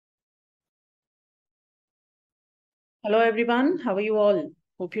Hello everyone, how are you all?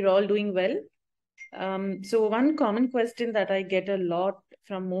 Hope you're all doing well. So one common question that I get a lot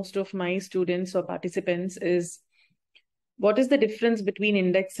from most of my students or participants is, what is the difference between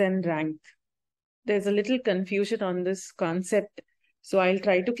index and rank? There's a little confusion on this concept, so I'll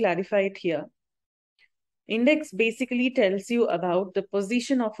try to clarify it here. Index basically tells you about the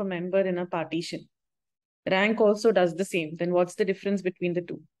position of a member in a partition. Rank also does the same. Then what's the difference between the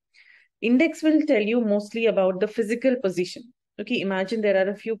two? Index will tell you mostly about the physical position. Okay, imagine there are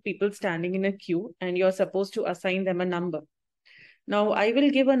a few people standing in a queue and you're supposed to assign them a number. Now, I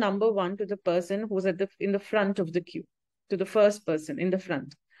will give a number one to the person who's in the front of the queue, to the first person in the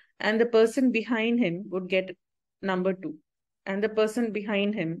front. And the person behind him would get number two. And the person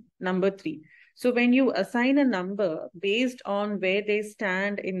behind him, number three. So when you assign a number based on where they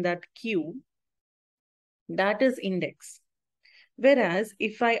stand in that queue, that is index. Whereas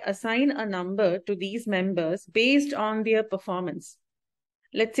if I assign a number to these members based on their performance,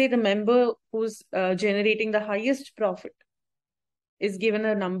 let's say the member who's generating the highest profit is given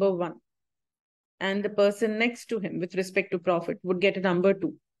a number one, and the person next to him with respect to profit would get a number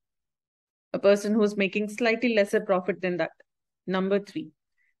two. A person who's making slightly lesser profit than that, number three.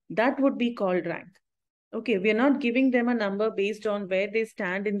 That would be called rank. Okay, we are not giving them a number based on where they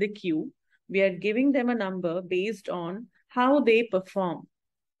stand in the queue. We are giving them a number based on how they perform.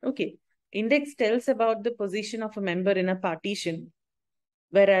 Okay, index tells about the position of a member in a partition,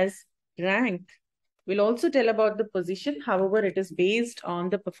 whereas rank will also tell about the position. However, it is based on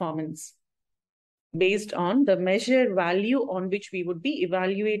the performance, based on the measure value on which we would be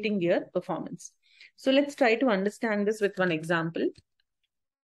evaluating their performance. So let's try to understand this with one example.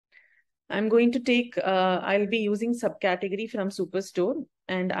 I'm going to take, I'll be using subcategory from Superstore,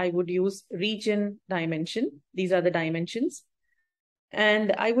 and I would use region dimension. These are the dimensions.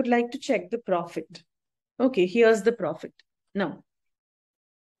 And I would like to check the profit. Okay, here's the profit. Now,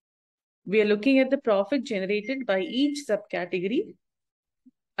 we are looking at the profit generated by each subcategory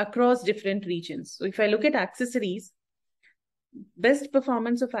across different regions. So if I look at accessories, best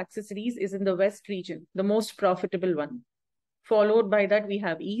performance of accessories is in the West region, the most profitable one. Followed by that, we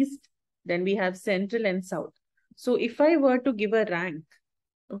have East, then we have Central and South. So if I were to give a rank,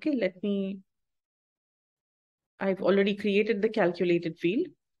 okay, I've already created the calculated field,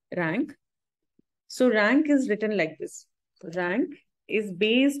 rank. So rank is written like this. Rank is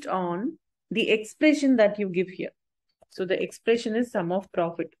based on the expression that you give here. So the expression is sum of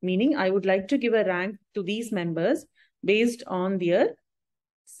profit, meaning I would like to give a rank to these members based on their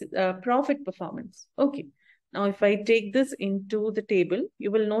profit performance. Okay. Now, if I take this into the table,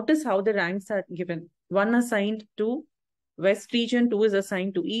 you will notice how the ranks are given. 1 assigned to West region, 2 is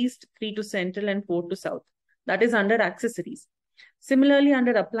assigned to East, 3 to Central, and 4 to South. That is under accessories. Similarly,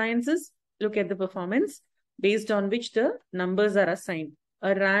 under appliances, look at the performance based on which the numbers are assigned.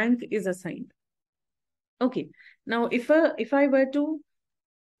 A rank is assigned. Okay. Now, if I were to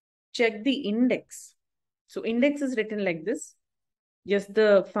check the index, so index is written like this, just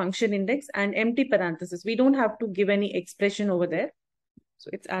the function index and empty parenthesis. We don't have to give any expression over there.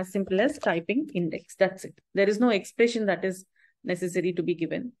 So it's as simple as typing index. That's it. There is no expression that is necessary to be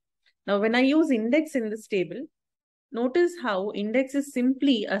given. Now, when I use index in this table, notice how index is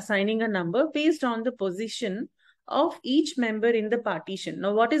simply assigning a number based on the position of each member in the partition.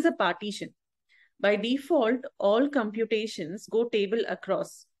 Now, what is a partition? By default, all computations go table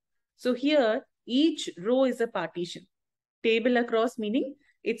across. So here, each row is a partition. Table across meaning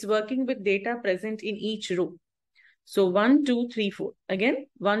it's working with data present in each row. So 1, 2, 3, 4. Again,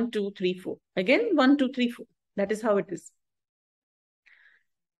 1, 2, 3, 4. Again, 1, 2, 3, 4. That is how it is.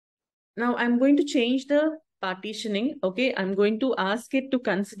 Now I'm going to change the partitioning. Okay, I'm going to ask it to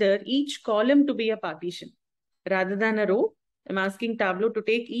consider each column to be a partition. Rather than a row, I'm asking Tableau to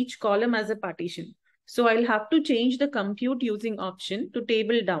take each column as a partition. So I'll have to change the compute using option to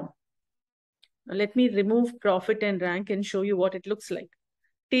table down. Now let me remove profit and rank and show you what it looks like.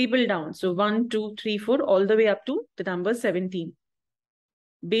 Table down. So 1, 2, 3, 4, all the way up to the number 17.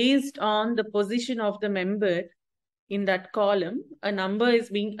 Based on the position of the member in that column, a number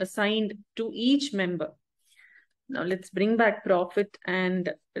is being assigned to each member. Now let's bring back profit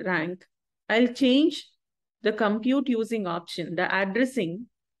and rank. I'll change the compute using option, the addressing,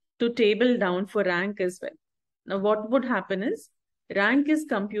 to table down for rank as well. Now what would happen is rank is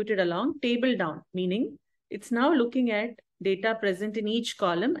computed along table down, meaning it's now looking at data present in each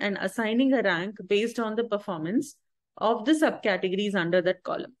column and assigning a rank based on the performance of the subcategories under that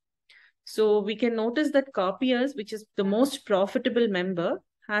column. So we can notice that copiers, which is the most profitable member,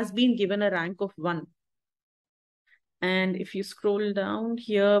 has been given a rank of 1. And if you scroll down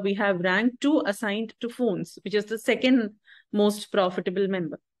here, we have rank 2 assigned to phones, which is the second most profitable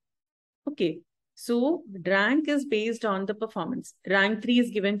member. Okay, so rank is based on the performance. Rank 3 is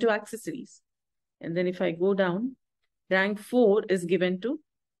given to accessories. And then if I go down, rank 4 is given to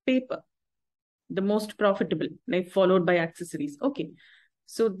paper, the most profitable, like followed by accessories. Okay,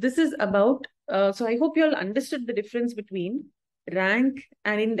 so this is about, so I hope you all understood the difference between rank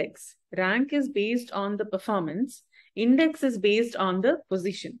and index. Rank is based on the performance. Index is based on the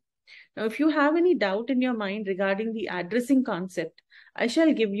position. Now, if you have any doubt in your mind regarding the addressing concept, I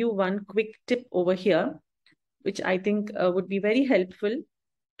shall give you one quick tip over here, which I think would be very helpful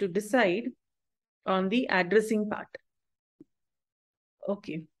to decide on the addressing part.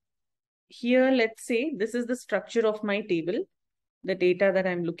 Okay. Here, let's say this is the structure of my table, the data that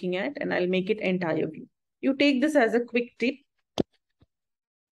I'm looking at, and I'll make it entire view. You take this as a quick tip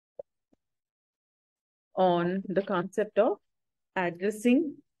on the concept of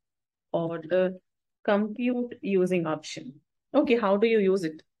addressing or the compute using option. Okay, how do you use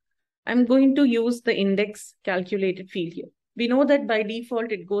it? I'm going to use the index calculated field here. We know that by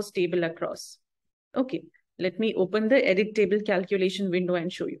default, it goes table across. Okay, let me open the edit table calculation window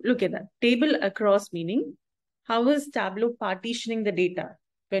and show you. Look at that. Table across meaning, how is Tableau partitioning the data?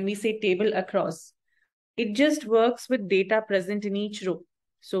 When we say table across, it just works with data present in each row.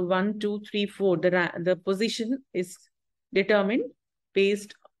 So 1, 2, 3, 4, the position is determined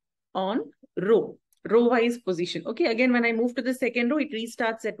based on row-wise position. Okay, again, when I move to the second row, it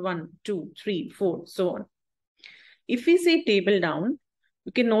restarts at 1, 2, 3, 4, so on. If we say table down,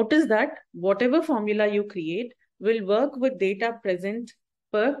 you can notice that whatever formula you create will work with data present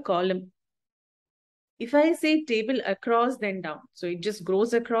per column. If I say table across, then down, so it just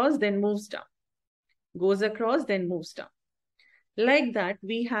grows across, then moves down, goes across, then moves down. Like that,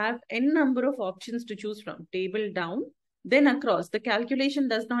 we have n number of options to choose from. Table down, then across. The calculation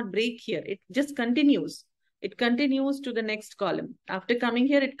does not break here. It just continues. It continues to the next column. After coming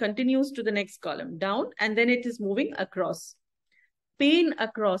here, it continues to the next column. Down, and then it is moving across. Pane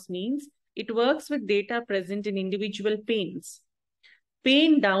across means it works with data present in individual panes.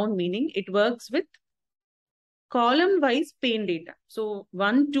 Pane down meaning it works with column-wise pane data. So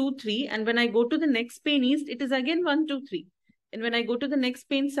 1, 2, 3, and when I go to the next pane east, it is again 1, 2, 3. And when I go to the next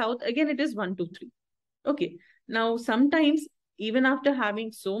pane south, again it is 1, 2, 3. Okay. Now, sometimes, even after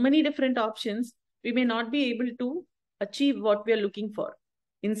having so many different options, we may not be able to achieve what we are looking for.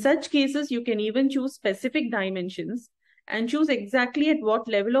 In such cases, you can even choose specific dimensions and choose exactly at what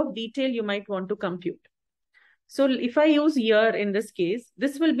level of detail you might want to compute. So if I use year in this case,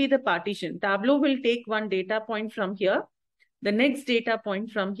 this will be the partition. Tableau will take one data point from here, the next data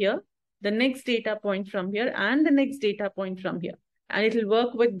point from here, the next data point from here, and the next data point from here. And it will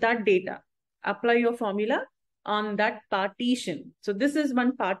work with that data. Apply your formula on that partition. So this is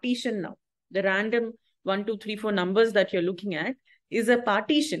one partition now. The random 1, 2, 3, 4 numbers that you're looking at is a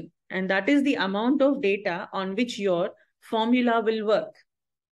partition. And that is the amount of data on which your formula will work.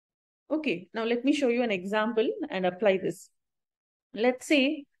 Okay, now let me show you an example and apply this. Let's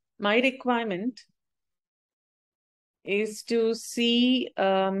say my requirement is to see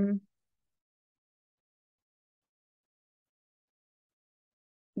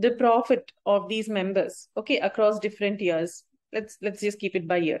the profit of these members, okay, across different years. Let's just keep it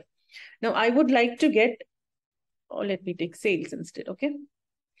by year. Now, I would like to get, or let me take sales instead, okay?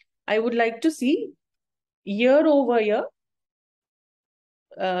 I would like to see year over year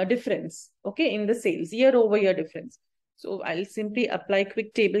difference, okay, in the sales, year over year difference. So I'll simply apply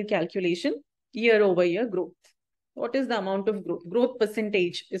quick table calculation, year over year growth. What is the amount of growth? Growth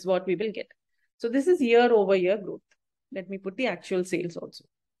percentage is what we will get. So this is year over year growth. Let me put the actual sales also.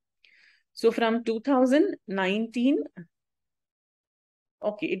 So from 2019,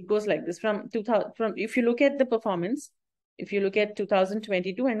 okay, it goes like this. From if you look at the performance, if you look at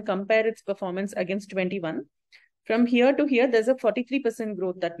 2022 and compare its performance against 21, from here to here, there's a 43%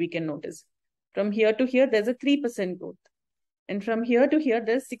 growth that we can notice. From here to here, there's a 3% growth. And from here to here,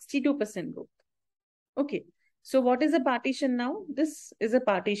 there's 62% growth. Okay. So what is a partition now? This is a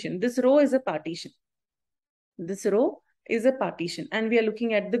partition. This row is a partition. This row is a partition. And we are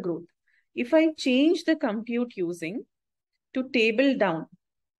looking at the growth. If I change the compute using to table down,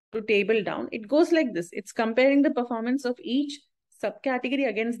 it goes like this. It's comparing the performance of each subcategory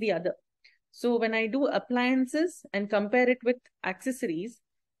against the other. So when I do appliances and compare it with accessories,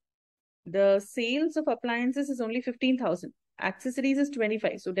 the sales of appliances is only 15,000. Accessories is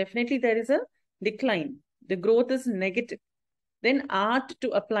 25. So definitely there is a decline. The growth is negative. Then art to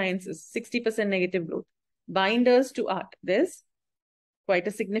appliances, 60% negative growth. Binders to art, there's quite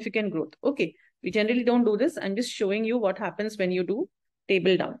a significant growth. Okay. We generally don't do this. I'm just showing you what happens when you do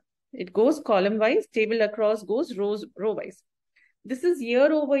table down. It goes column wise, table across goes row wise. This is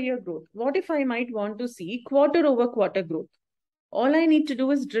year over year growth. What if I might want to see quarter over quarter growth? All I need to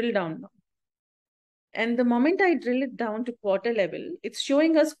do is drill down now. And the moment I drill it down to quarter level, it's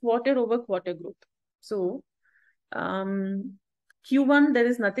showing us quarter over quarter growth. So Q1, there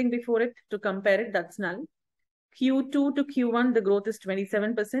is nothing before it to compare it, that's null. Q2 to Q1, the growth is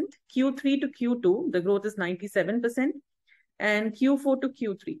 27%. Q3 to Q2, the growth is 97%. And Q4 to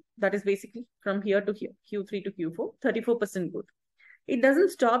Q3, that is basically from here to here, Q3 to Q4, 34% growth. It doesn't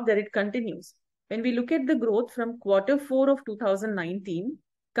stop there, it continues. When we look at the growth from quarter 4 of 2019,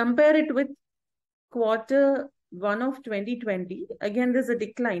 compare it with quarter 1 of 2020, again, there's a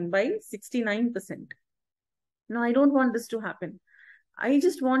decline by 69%. Now, I don't want this to happen. I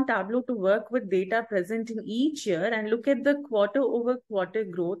just want Tableau to work with data present in each year and look at the quarter over quarter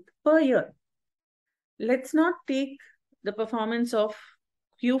growth per year. Let's not take the performance of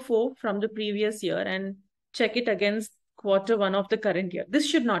Q4 from the previous year and check it against quarter 1 of the current year. This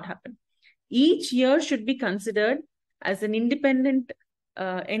should not happen. Each year should be considered as an independent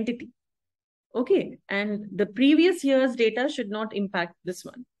entity. Okay, and the previous year's data should not impact this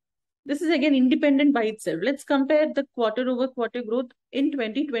one. This is again independent by itself. Let's compare the quarter over quarter growth in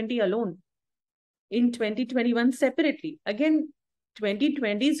 2020 alone, in 2021 separately. Again,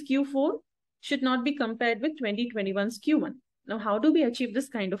 2020's Q4 should not be compared with 2021's Q1. Now, how do we achieve this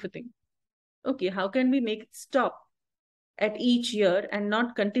kind of a thing? Okay, how can we make it stop at each year and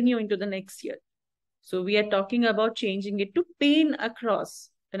not continue into the next year? So we are talking about changing it to pane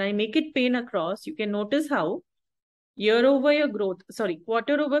across. When I make it pane across, you can notice how year over year growth,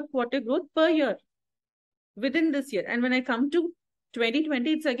 quarter over quarter growth per year within this year. And when I come to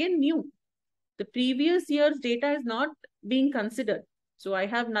 2020, it's again new. The previous year's data is not being considered. So I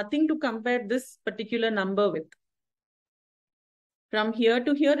have nothing to compare this particular number with. From here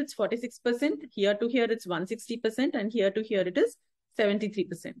to here, it's 46%. Here to here, it's 160%. And here to here, it is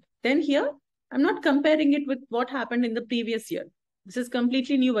 73%. Then here, I'm not comparing it with what happened in the previous year. This is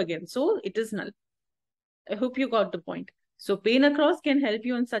completely new again. So it is null. I hope you got the point. So pane across can help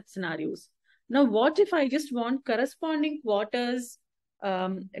you in such scenarios. Now, what if I just want corresponding quarters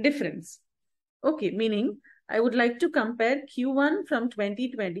difference? Okay, meaning I would like to compare Q1 from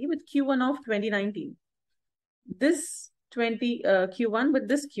 2020 with Q1 of 2019. This Q1 with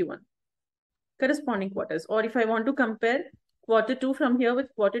this Q1. Corresponding quarters. Or if I want to compare quarter 2 from here with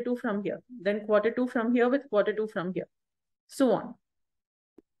quarter 2 from here. Then quarter 2 from here with quarter 2 from here. So on.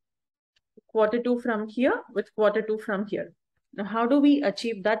 Quarter 2 from here with quarter 2 from here. Now, how do we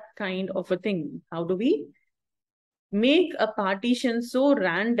achieve that kind of a thing? How do we make a partition so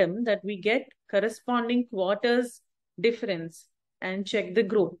random that we get corresponding quarters difference and check the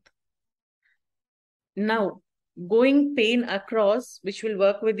growth? Now, going pane across, which will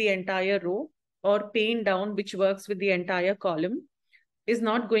work with the entire row, or pane down, which works with the entire column, is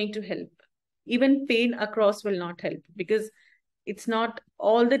not going to help. Even pane across will not help because it's not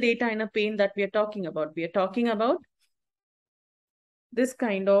all the data in a pane that we are talking about. We are talking about this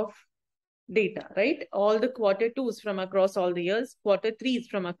kind of data, right? All the quarter 2s from across all the years, quarter 3s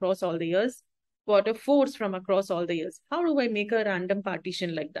from across all the years, quarter 4s from across all the years. How do I make a random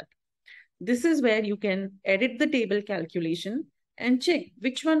partition like that? This is where you can edit the table calculation and check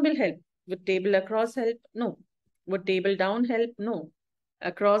which one will help. Would table across help? No. Would table down help? No.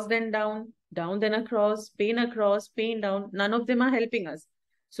 Across then down then across, pane down. None of them are helping us.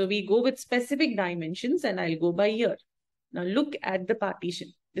 So we go with specific dimensions and I'll go by year. Now look at the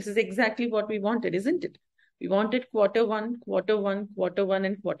partition. This is exactly what we wanted, isn't it? We wanted quarter 1, quarter 1, quarter 1,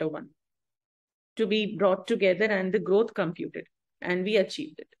 and quarter 1 to be brought together and the growth computed. And we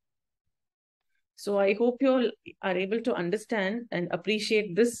achieved it. So I hope you all are able to understand and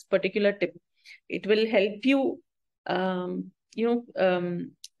appreciate this particular tip. It will help you,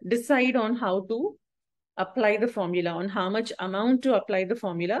 decide on how to apply the formula, on how much amount to apply the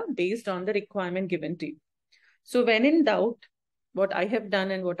formula based on the requirement given to you. So when in doubt, what I have done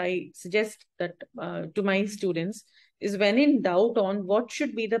and what I suggest that to my students is when in doubt on what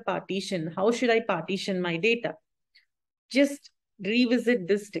should be the partition, how should I partition my data, just revisit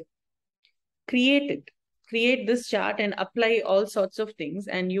this tip, create this chart and apply all sorts of things,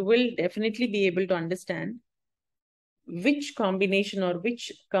 and you will definitely be able to understand which combination or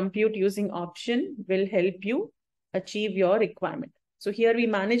which compute using option will help you achieve your requirement. So here we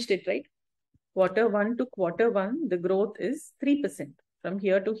managed it, right? Quarter 1 to quarter 1, the growth is 3% from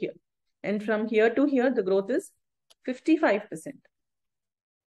here to here. And from here to here, the growth is 55%.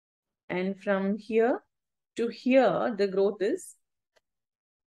 And from here to here, the growth is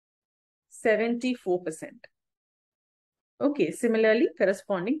 74%. Okay, similarly,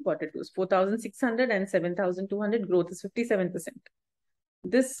 corresponding quarter twos, 4,600 and 7,200, growth is 57%.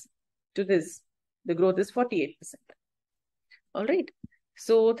 This to this, the growth is 48%. All right.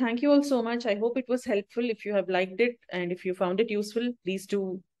 So thank you all so much. I hope it was helpful. If you have liked it and if you found it useful, please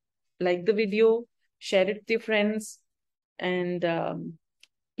do like the video, share it with your friends, and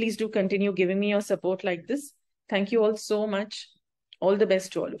please do continue giving me your support like this. Thank you all so much. All the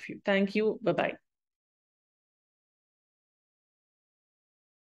best to all of you. Thank you. Bye-bye.